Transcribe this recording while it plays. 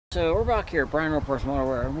So we're back here at Bryan Ropar's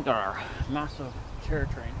Motorwear, and we got our massive chair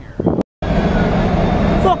train here.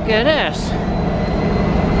 Look at this!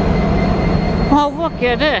 Oh, look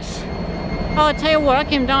at this! Oh, I tell you what, I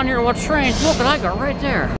came down here to watch trains. Look what I got right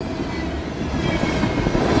there.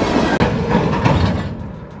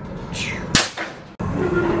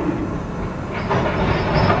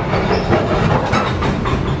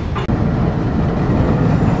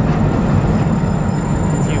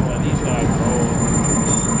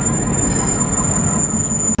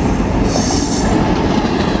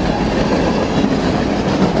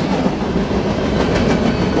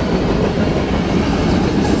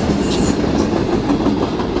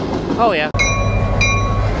 Oh yeah.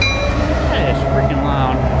 That is freaking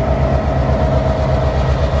loud.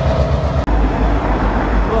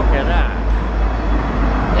 Look at that.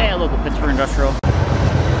 Hey, local Pittsburgh Industrial.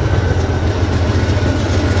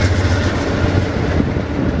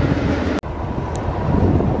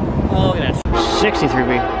 Oh, look at that.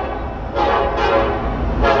 63B.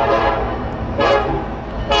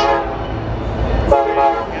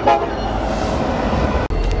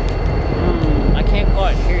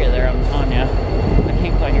 Hear you there, I'm telling you. I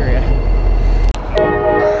can't quite hear you.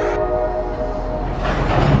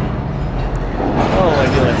 Oh, I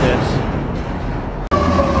do like this.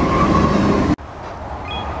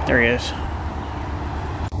 There he is.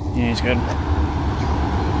 Yeah, he's good.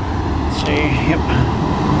 Let's see. Yep.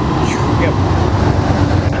 Yep.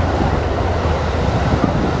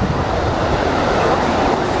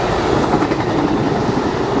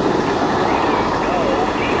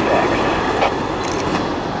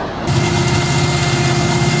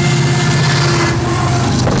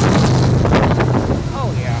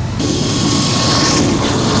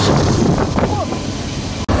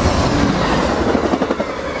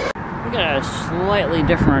 Slightly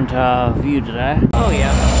different view today. Oh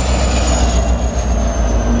yeah.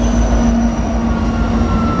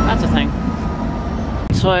 That's a thing.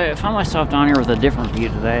 So I found myself down here with a different view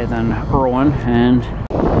today than Irwin, and you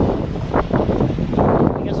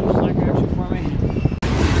got some slack action for me?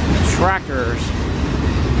 Tractors.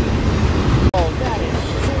 Oh, that is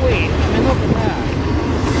sweet. I mean, look at that.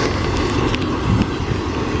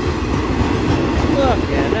 Look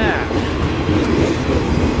at that.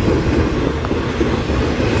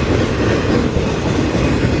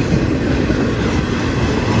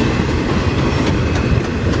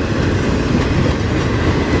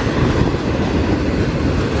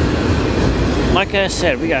 Like I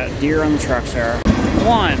said, we got deer on the trucks there.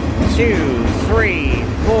 1, 2, 3,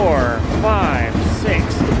 4, 5,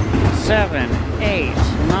 6, 7, 8,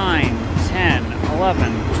 9, 10,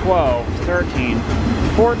 11, 12, 13,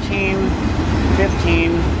 14,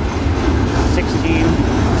 15, 16,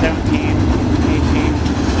 17, 18,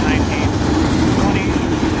 19, 20,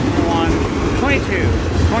 21, 22,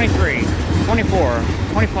 23, 24,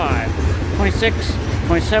 25, 26,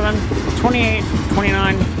 27, 28,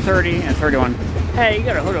 29, 30, and 31. Hey, you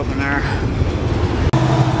got a hood open there.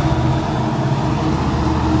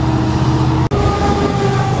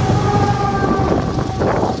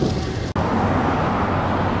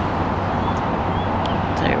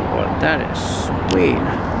 Tell you what, that is sweet.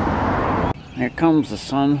 Here comes the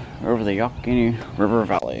sun over the Youghiogheny River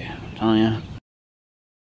Valley. I'm telling you.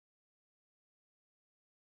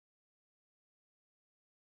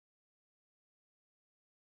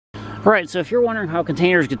 Alright, so if you're wondering how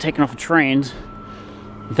containers get taken off of trains,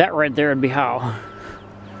 that right there would be how.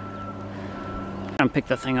 I'm gonna pick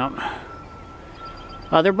that thing up.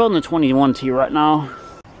 They're building the 21T right now.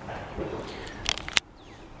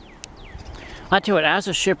 I tell you what, as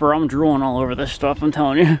a shipper, I'm drooling all over this stuff, I'm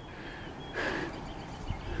telling you.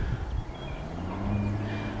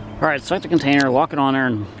 Alright, select the container, lock it on there,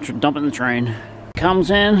 and dump it in the train. Comes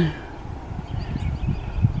in.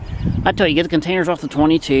 I tell you, get the containers off the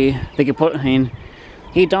 20T, they can put,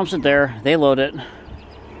 he dumps it there, they load it.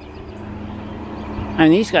 I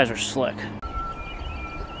mean, these guys are slick.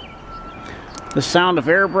 The sound of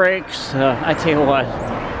air brakes, I tell you what.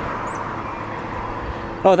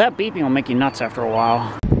 Oh, that beeping will make you nuts after a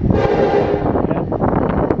while.